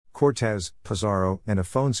Cortés, Pizarro, and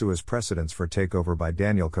Afonso as Precedents for Takeover by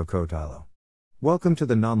Daniel Kokotajlo. Welcome to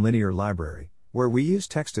the Nonlinear Library, where we use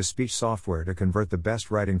text-to-speech software to convert the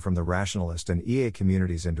best writing from the Rationalist and EA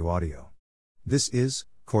communities into audio. This is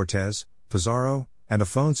Cortés, Pizarro, and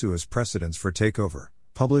Afonso as Precedents for Takeover,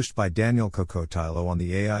 published by Daniel Kokotajlo on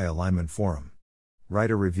the AI Alignment Forum.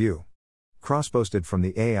 Write a review. Crossposted from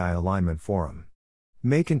the AI Alignment Forum.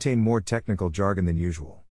 May contain more technical jargon than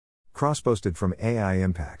usual. Crossposted from AI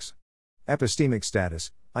Impacts. Epistemic status: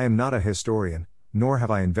 I am not a historian, nor have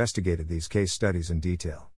I investigated these case studies in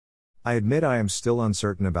detail. I admit I am still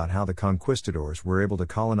uncertain about how the conquistadors were able to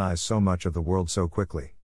colonize so much of the world so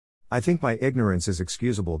quickly. I think my ignorance is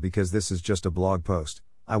excusable because this is just a blog post.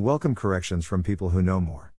 I welcome corrections from people who know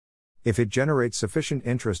more. If it generates sufficient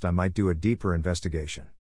interest, I might do a deeper investigation.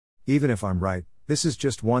 Even if I'm right, this is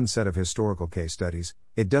just one set of historical case studies.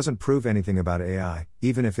 It doesn't prove anything about AI,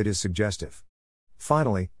 even if it is suggestive.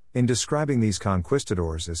 Finally, in describing these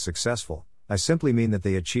conquistadors as successful, I simply mean that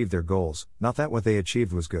they achieved their goals, not that what they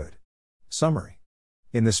achieved was good. Summary.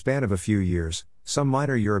 In the span of a few years, some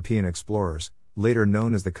minor European explorers, later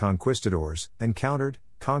known as the conquistadors, encountered,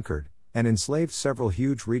 conquered, and enslaved several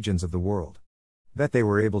huge regions of the world. That they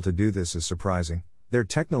were able to do this is surprising. Their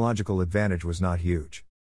technological advantage was not huge.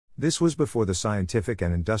 This was before the scientific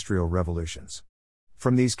and industrial revolutions.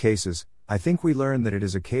 From these cases, I think we learn that it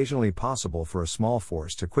is occasionally possible for a small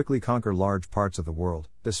force to quickly conquer large parts of the world,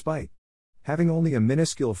 despite having only a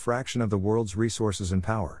minuscule fraction of the world's resources and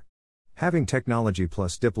power. Having technology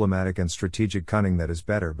plus diplomatic and strategic cunning that is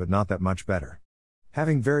better but not that much better.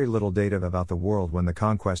 Having very little data about the world when the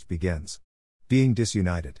conquest begins. Being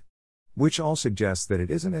disunited. Which all suggests that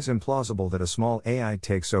it isn't as implausible that a small AI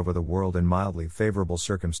takes over the world in mildly favorable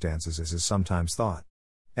circumstances as is sometimes thought.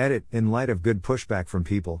 Edit: in light of good pushback from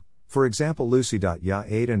people, for example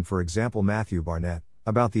Lucy.ya8 and for example Matthew Barnett,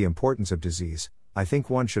 about the importance of disease, I think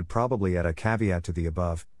one should probably add a caveat to the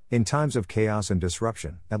above, in times of chaos and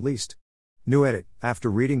disruption, at least. New edit: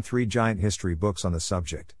 after reading 3 giant history books on the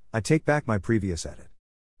subject, I take back my previous edit.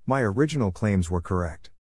 My original claims were correct.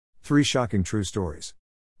 3 shocking true stories.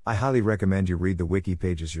 I highly recommend you read the wiki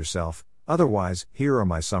pages yourself, otherwise, here are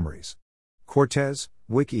my summaries. Cortés,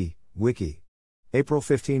 wiki. April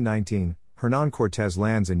 1519, Hernán Cortés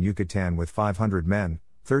lands in Yucatan with 500 men,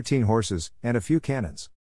 13 horses, and a few cannons.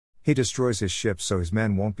 He destroys his ships so his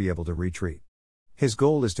men won't be able to retreat. His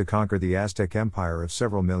goal is to conquer the Aztec empire of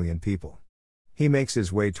several million people. He makes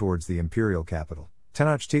his way towards the imperial capital,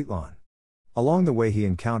 Tenochtitlán. Along the way he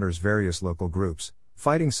encounters various local groups,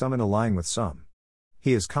 fighting some and allying with some.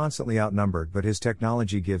 He is constantly outnumbered, but his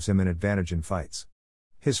technology gives him an advantage in fights.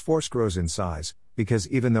 His force grows in size, because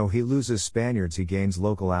even though he loses Spaniards he gains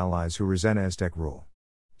local allies who resent Aztec rule.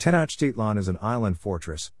 Tenochtitlán is an island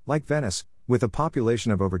fortress, like Venice, with a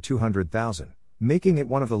population of over 200,000, making it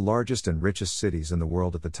one of the largest and richest cities in the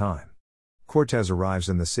world at the time. Cortés arrives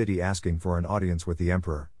in the city asking for an audience with the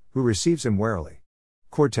emperor, who receives him warily.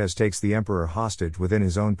 Cortés takes the emperor hostage within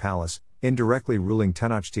his own palace, indirectly ruling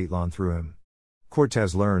Tenochtitlán through him.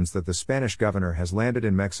 Cortés learns that the Spanish governor has landed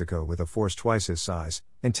in Mexico with a force twice his size,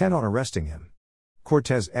 intent on arresting him.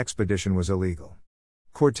 Cortés' expedition was illegal.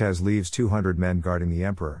 Cortés leaves 200 men guarding the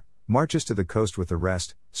emperor, marches to the coast with the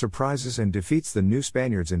rest, surprises and defeats the new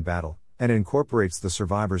Spaniards in battle, and incorporates the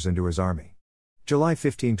survivors into his army. July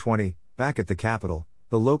 1520, back at the capital,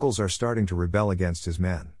 the locals are starting to rebel against his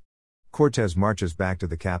men. Cortés marches back to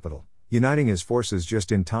the capital, uniting his forces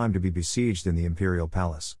just in time to be besieged in the imperial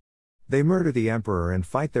palace. They murder the emperor and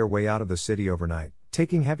fight their way out of the city overnight,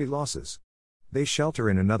 taking heavy losses. They shelter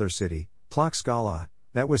in another city, Tlaxcala,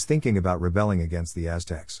 that was thinking about rebelling against the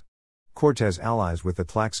Aztecs. Cortés allies with the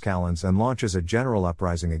Tlaxcalans and launches a general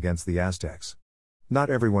uprising against the Aztecs. Not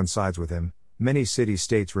everyone sides with him, many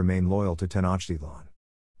city-states remain loyal to Tenochtitlan.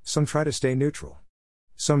 Some try to stay neutral.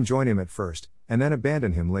 Some join him at first, and then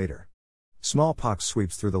abandon him later. Smallpox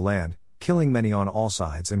sweeps through the land, killing many on all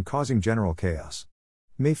sides and causing general chaos.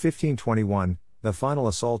 May 1521, the final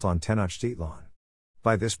assault on Tenochtitlan.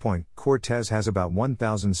 By this point, Cortés has about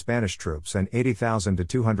 1,000 Spanish troops and 80,000 to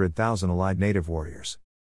 200,000 allied native warriors.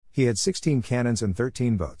 He had 16 cannons and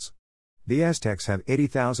 13 boats. The Aztecs have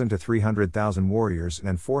 80,000 to 300,000 warriors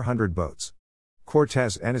and 400 boats.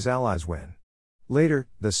 Cortés and his allies win. Later,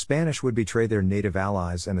 the Spanish would betray their native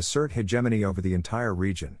allies and assert hegemony over the entire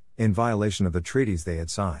region, in violation of the treaties they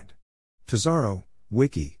had signed. Pizarro,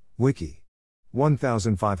 wiki.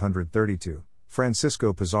 1532,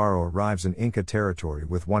 Francisco Pizarro arrives in Inca territory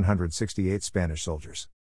with 168 Spanish soldiers.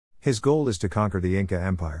 His goal is to conquer the Inca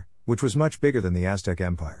Empire, which was much bigger than the Aztec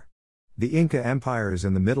Empire. The Inca Empire is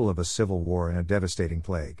in the middle of a civil war and a devastating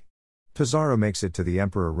plague. Pizarro makes it to the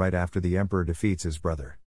emperor right after the emperor defeats his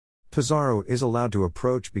brother. Pizarro is allowed to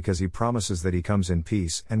approach because he promises that he comes in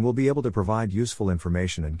peace and will be able to provide useful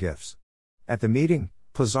information and gifts. At the meeting,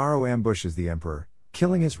 Pizarro ambushes the emperor,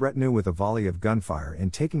 killing his retinue with a volley of gunfire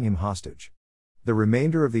and taking him hostage. The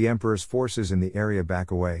remainder of the emperor's forces in the area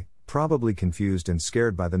back away, probably confused and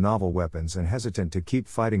scared by the novel weapons and hesitant to keep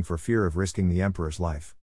fighting for fear of risking the emperor's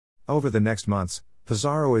life. Over the next months,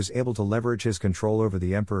 Pizarro is able to leverage his control over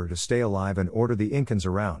the emperor to stay alive and order the Incans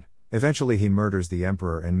around. Eventually he murders the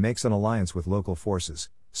emperor and makes an alliance with local forces,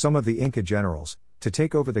 some of the Inca generals, to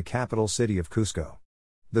take over the capital city of Cusco.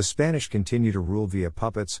 The Spanish continue to rule via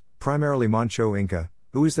puppets, primarily Mancho Inca,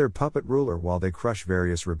 who is their puppet ruler while they crush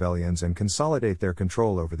various rebellions and consolidate their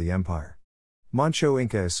control over the empire. Mancho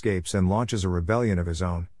Inca escapes and launches a rebellion of his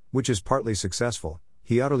own, which is partly successful.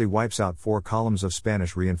 He utterly wipes out 4 columns of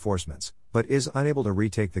Spanish reinforcements, but is unable to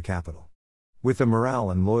retake the capital. With the morale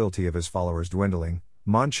and loyalty of his followers dwindling,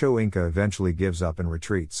 Mancho Inca eventually gives up and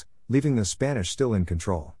retreats, leaving the Spanish still in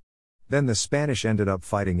control. Then the Spanish ended up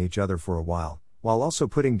fighting each other for a while also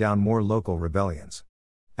putting down more local rebellions.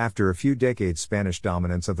 After a few decades, Spanish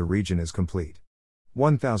dominance of the region is complete.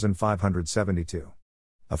 1572.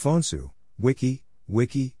 Afonso, wiki.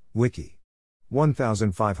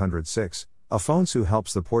 1506, Afonso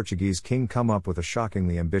helps the Portuguese king come up with a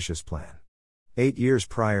shockingly ambitious plan. 8 years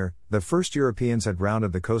prior, the first Europeans had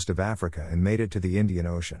rounded the coast of Africa and made it to the Indian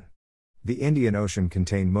Ocean. The Indian Ocean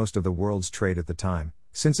contained most of the world's trade at the time,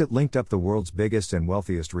 since it linked up the world's biggest and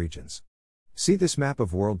wealthiest regions. See this map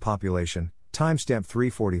of world population, timestamp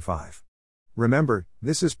 345. Remember,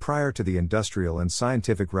 this is prior to the industrial and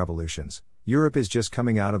scientific revolutions. Europe is just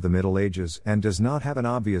coming out of the Middle Ages and does not have an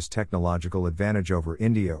obvious technological advantage over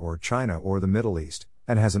India or China or the Middle East,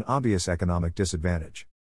 and has an obvious economic disadvantage.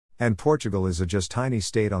 And Portugal is a just tiny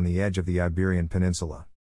state on the edge of the Iberian Peninsula.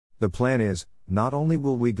 The plan is, not only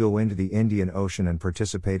will we go into the Indian Ocean and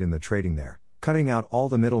participate in the trading there, cutting out all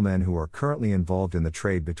the middlemen who are currently involved in the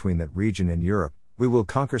trade between that region and Europe, we will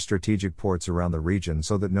conquer strategic ports around the region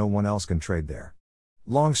so that no one else can trade there.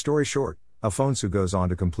 Long story short, Afonso goes on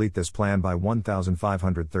to complete this plan by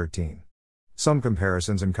 1513. Some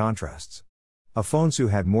comparisons and contrasts.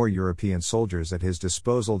 Afonso had more European soldiers at his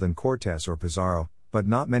disposal than Cortés or Pizarro, but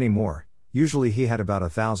not many more. Usually he had about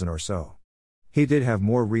 1,000 or so. He did have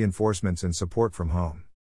more reinforcements and support from home.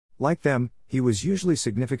 Like them, he was usually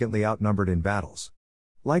significantly outnumbered in battles.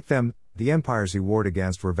 Like them, the empires he warred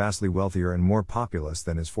against were vastly wealthier and more populous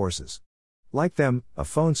than his forces. Like them,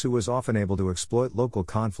 Afonso was often able to exploit local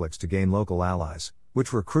conflicts to gain local allies,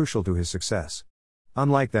 which were crucial to his success.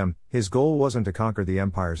 Unlike them, his goal wasn't to conquer the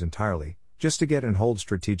empires entirely, just to get and hold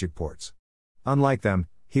strategic ports. Unlike them,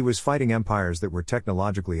 he was fighting empires that were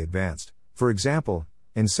technologically advanced. For example,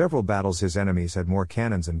 in several battles his enemies had more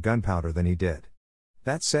cannons and gunpowder than he did.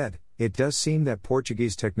 That said, it does seem that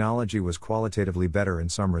Portuguese technology was qualitatively better in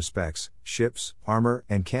some respects: ships, armor,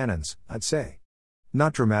 and cannons, I'd say.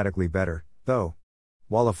 Not dramatically better, though.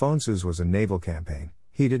 While Afonso's was a naval campaign,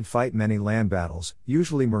 he did fight many land battles,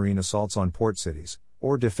 usually marine assaults on port cities,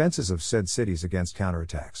 or defenses of said cities against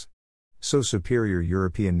counterattacks. So superior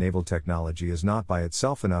European naval technology is not by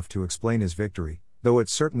itself enough to explain his victory, though it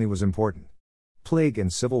certainly was important. Plague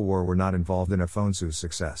and civil war were not involved in Afonso's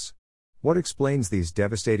success. What explains these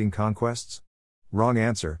devastating conquests? Wrong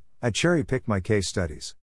answer. I cherry-picked my case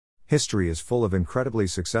studies. History is full of incredibly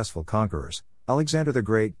successful conquerors: Alexander the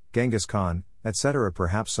Great, Genghis Khan, etc.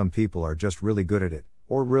 Perhaps some people are just really good at it,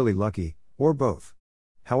 or really lucky, or both.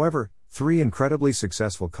 However, 3 incredibly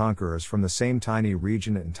successful conquerors from the same tiny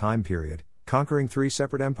region and time period, conquering 3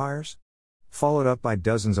 separate empires? Followed up by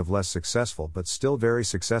dozens of less successful but still very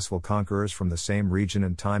successful conquerors from the same region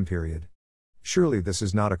and time period. Surely this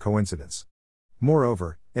is not a coincidence.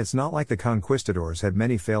 Moreover, it's not like the conquistadors had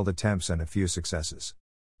many failed attempts and a few successes.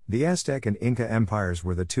 The Aztec and Inca empires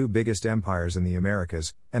were the 2 biggest empires in the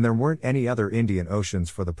Americas, and there weren't any other Indian Oceans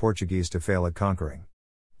for the Portuguese to fail at conquering.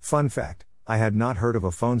 Fun fact, I had not heard of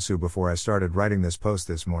Afonso before I started writing this post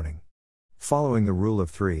this morning. Following the rule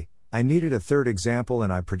of 3, I needed a third example,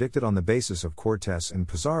 and I predicted on the basis of Cortés and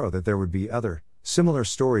Pizarro that there would be other, similar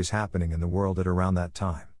stories happening in the world at around that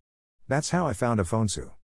time. That's how I found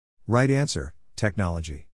Afonso. Right answer: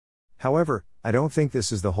 technology. However, I don't think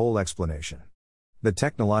this is the whole explanation. The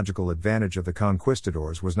technological advantage of the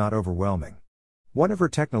conquistadors was not overwhelming. Whatever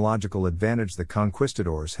technological advantage the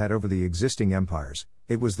conquistadors had over the existing empires,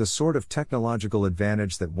 it was the sort of technological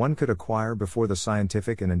advantage that one could acquire before the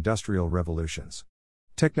scientific and industrial revolutions.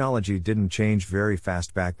 Technology didn't change very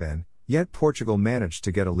fast back then, yet Portugal managed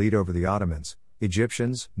to get a lead over the Ottomans,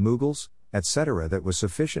 Egyptians, Mughals, etc. that was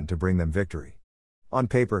sufficient to bring them victory. On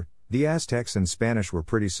paper, The Aztecs and Spanish were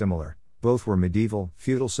pretty similar, both were medieval,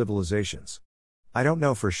 feudal civilizations. I don't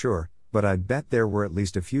know for sure, but I'd bet there were at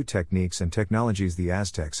least a few techniques and technologies the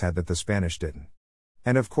Aztecs had that the Spanish didn't.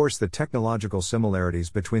 And of course the technological similarities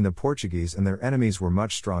between the Portuguese and their enemies were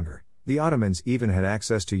much stronger. The Ottomans even had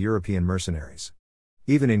access to European mercenaries.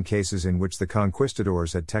 Even in cases in which the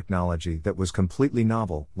conquistadors had technology that was completely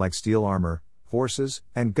novel, like steel armor, horses,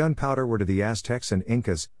 and gunpowder were to the Aztecs and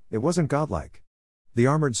Incas, it wasn't godlike. The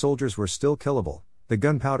armored soldiers were still killable, the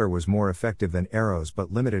gunpowder was more effective than arrows but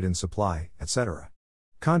limited in supply, etc.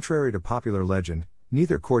 Contrary to popular legend,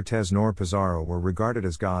 neither Cortés nor Pizarro were regarded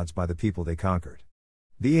as gods by the people they conquered.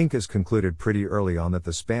 The Incas concluded pretty early on that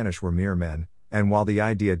the Spanish were mere men, and while the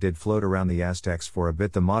idea did float around the Aztecs for a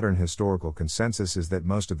bit, the modern historical consensus is that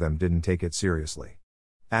most of them didn't take it seriously.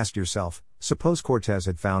 Ask yourself, suppose Cortés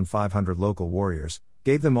had found 500 local warriors,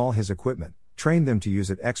 gave them all his equipment, trained them to use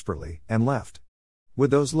it expertly, and left. Would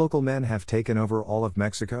those local men have taken over all of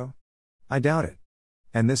Mexico? I doubt it.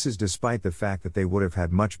 And this is despite the fact that they would have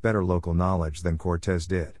had much better local knowledge than Cortés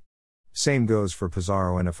did. Same goes for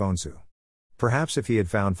Pizarro and Afonso. Perhaps if he had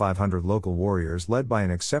found 500 local warriors led by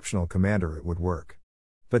an exceptional commander it would work.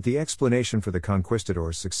 But the explanation for the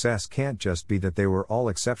conquistadors' success can't just be that they were all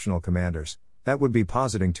exceptional commanders, that would be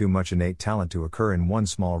positing too much innate talent to occur in one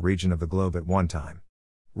small region of the globe at one time.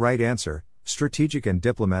 Right answer, strategic and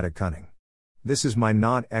diplomatic cunning. This is my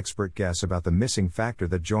non-expert guess about the missing factor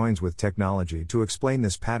that joins with technology to explain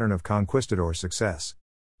this pattern of conquistador success.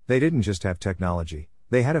 They didn't just have technology,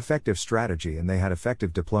 they had effective strategy and they had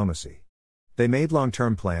effective diplomacy. They made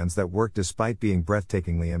long-term plans that worked despite being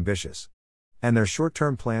breathtakingly ambitious. And their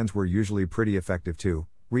short-term plans were usually pretty effective too,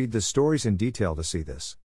 read the stories in detail to see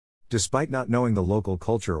this. Despite not knowing the local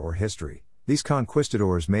culture or history, these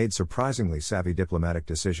conquistadors made surprisingly savvy diplomatic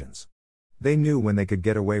decisions. They knew when they could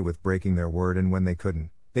get away with breaking their word and when they couldn't,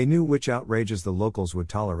 they knew which outrages the locals would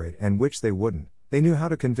tolerate and which they wouldn't, they knew how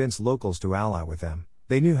to convince locals to ally with them,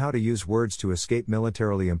 they knew how to use words to escape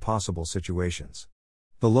militarily impossible situations.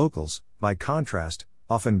 The locals, by contrast,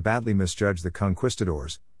 often badly misjudged the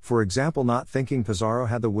conquistadors, for example not thinking Pizarro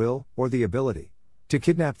had the will, or the ability, to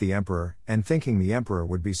kidnap the emperor, and thinking the emperor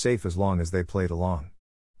would be safe as long as they played along.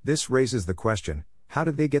 This raises the question, how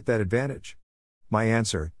did they get that advantage? My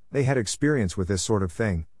answer, they had experience with this sort of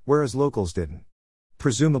thing, whereas locals didn't.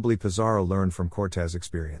 Presumably Pizarro learned from Cortés'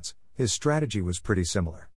 experience, his strategy was pretty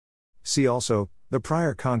similar. See also, the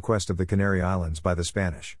prior conquest of the Canary Islands by the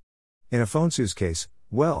Spanish. In Afonso's case,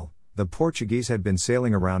 well, the Portuguese had been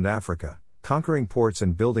sailing around Africa, conquering ports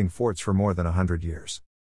and building forts for more than 100 years.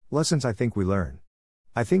 Lessons I think we learn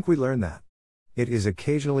that it is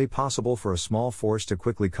occasionally possible for a small force to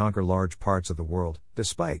quickly conquer large parts of the world,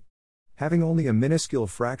 despite having only a minuscule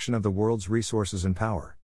fraction of the world's resources and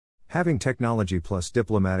power. Having technology plus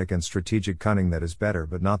diplomatic and strategic cunning that is better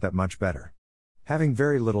but not that much better. Having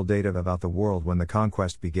very little data about the world when the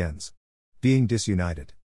conquest begins. Being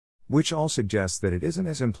disunited. Which all suggests that it isn't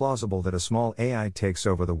as implausible that a small AI takes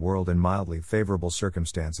over the world in mildly favorable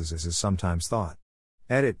circumstances as is sometimes thought.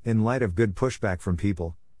 Edit, in light of good pushback from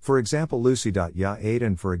people, for example Lucy.ya8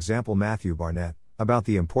 and for example Matthew Barnett, about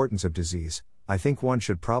the importance of disease, I think one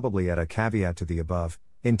should probably add a caveat to the above,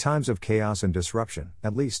 in times of chaos and disruption,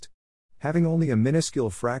 at least. Having only a minuscule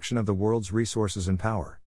fraction of the world's resources and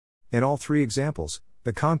power. In all three examples,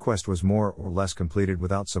 the conquest was more or less completed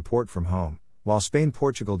without support from home. While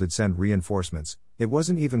Spain-Portugal did send reinforcements, it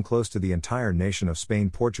wasn't even close to the entire nation of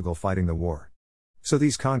Spain-Portugal fighting the war. So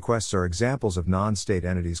these conquests are examples of non-state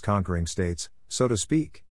entities conquering states, so to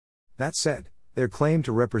speak. That said, their claim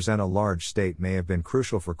to represent a large state may have been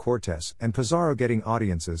crucial for Cortés and Pizarro getting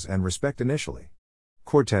audiences and respect initially.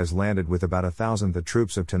 Cortés landed with about 1,000 the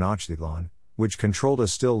troops of Tenochtitlán, which controlled a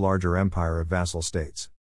still larger empire of vassal states.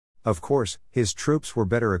 Of course, his troops were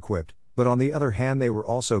better equipped, but on the other hand they were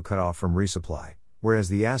also cut off from resupply, whereas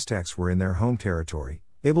the Aztecs were in their home territory,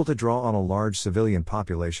 able to draw on a large civilian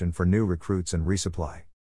population for new recruits and resupply.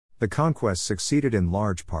 The conquest succeeded in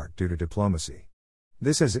large part due to diplomacy.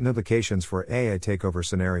 This has implications for AI takeover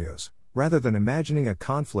scenarios. Rather than imagining a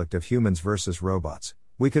conflict of humans versus robots,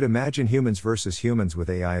 we could imagine humans versus humans with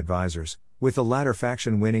AI advisors, with the latter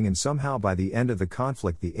faction winning, and somehow by the end of the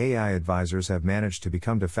conflict the AI advisors have managed to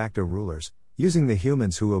become de facto rulers, using the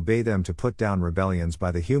humans who obey them to put down rebellions by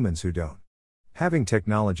the humans who don't. Having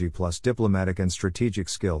technology plus diplomatic and strategic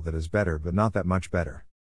skill that is better but not that much better.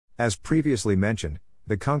 As previously mentioned,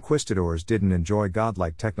 the conquistadors didn't enjoy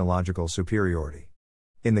godlike technological superiority.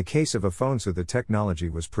 In the case of Afonso the technology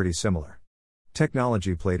was pretty similar.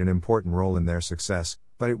 Technology played an important role in their success,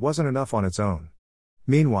 but it wasn't enough on its own.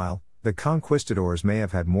 Meanwhile, the conquistadors may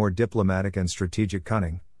have had more diplomatic and strategic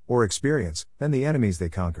cunning, or experience, than the enemies they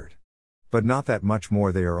conquered. But not that much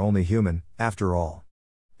more, they are only human, after all.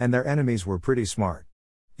 And their enemies were pretty smart.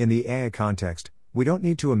 In the AI context, we don't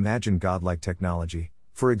need to imagine godlike technology,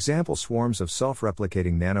 for example swarms of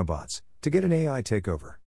self-replicating nanobots, to get an AI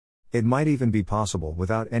takeover. It might even be possible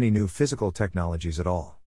without any new physical technologies at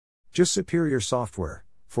all. Just superior software,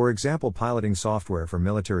 for example piloting software for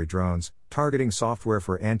military drones, targeting software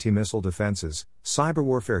for anti-missile defenses, cyber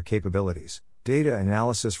warfare capabilities, data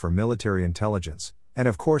analysis for military intelligence, and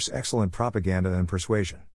of course excellent propaganda and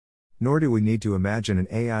persuasion. Nor do we need to imagine an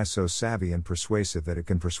AI so savvy and persuasive that it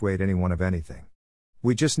can persuade anyone of anything.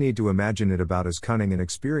 We just need to imagine it about as cunning and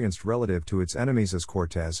experienced relative to its enemies as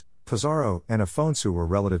Cortés, Pizarro, and Afonso were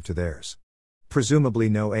relative to theirs. Presumably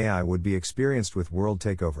no AI would be experienced with world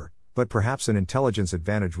takeover, but perhaps an intelligence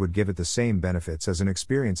advantage would give it the same benefits as an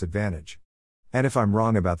experience advantage. And if I'm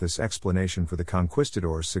wrong about this explanation for the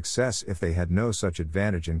conquistadors' success if they had no such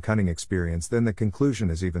advantage in cunning experience, then the conclusion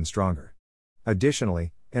is even stronger.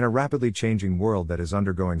 Additionally, in a rapidly changing world that is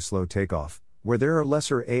undergoing slow takeoff, where there are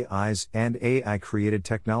lesser AIs and AI-created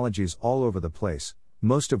technologies all over the place,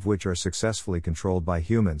 most of which are successfully controlled by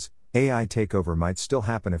humans, AI takeover might still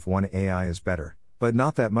happen if one AI is better, but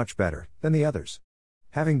not that much better, than the others.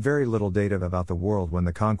 Having very little data about the world when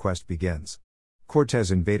the conquest begins.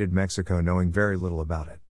 Cortés invaded Mexico knowing very little about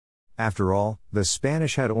it. After all, the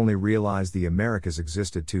Spanish had only realized the Americas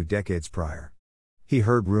existed 2 decades prior. He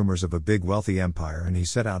heard rumors of a big wealthy empire and he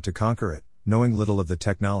set out to conquer it, knowing little of the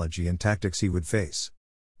technology and tactics he would face.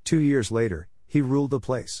 2 years later, he ruled the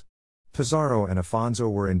place. Pizarro and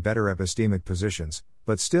Afonso were in better epistemic positions,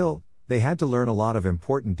 but still, they had to learn a lot of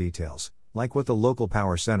important details, like what the local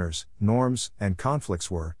power centers, norms, and conflicts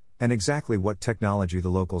were, and exactly what technology the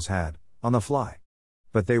locals had, on the fly.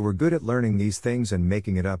 But they were good at learning these things and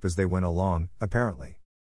making it up as they went along, apparently.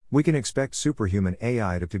 We can expect superhuman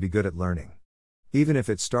AI to be good at learning. Even if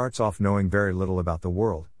it starts off knowing very little about the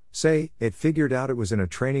world, say, it figured out it was in a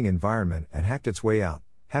training environment and hacked its way out,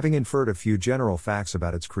 having inferred a few general facts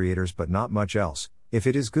about its creators but not much else, if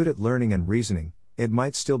it is good at learning and reasoning, it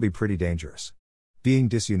might still be pretty dangerous. Being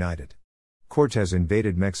disunited. Cortés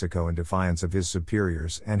invaded Mexico in defiance of his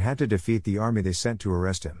superiors and had to defeat the army they sent to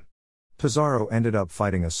arrest him. Pizarro ended up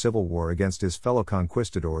fighting a civil war against his fellow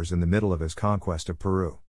conquistadors in the middle of his conquest of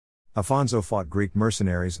Peru. Afonso fought Greek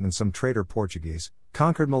mercenaries and some traitor Portuguese,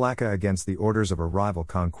 conquered Malacca against the orders of a rival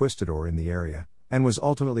conquistador in the area, and was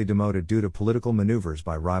ultimately demoted due to political maneuvers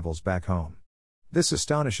by rivals back home. This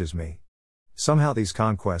astonishes me. Somehow these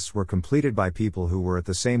conquests were completed by people who were at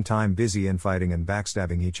the same time busy infighting and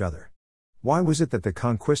backstabbing each other. Why was it that the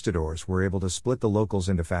conquistadors were able to split the locals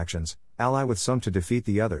into factions, ally with some to defeat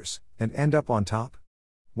the others, and end up on top?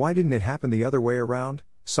 Why didn't it happen the other way around?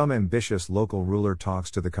 Some ambitious local ruler talks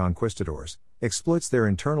to the conquistadors, exploits their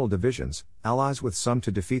internal divisions, allies with some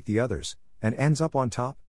to defeat the others, and ends up on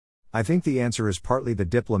top? I think the answer is partly the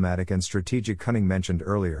diplomatic and strategic cunning mentioned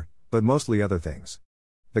earlier, but mostly other things.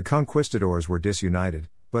 The conquistadors were disunited,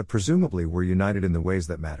 but presumably were united in the ways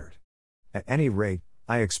that mattered. At any rate,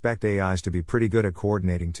 I expect AIs to be pretty good at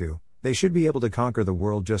coordinating too. They should be able to conquer the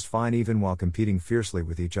world just fine even while competing fiercely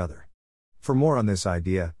with each other. For more on this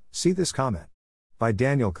idea, see this comment. By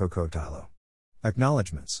Daniel Kokotajlo.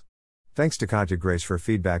 Acknowledgements. Thanks to Katja Grace for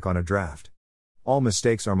feedback on a draft. All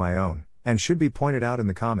mistakes are my own, and should be pointed out in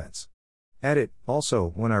the comments. Edit.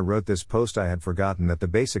 Also, when I wrote this post I had forgotten that the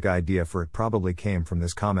basic idea for it probably came from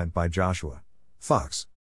this comment by Joshua Fox.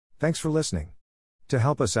 Thanks for listening. To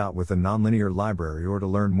help us out with the Nonlinear Library or to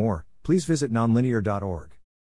learn more, please visit nonlinear.org.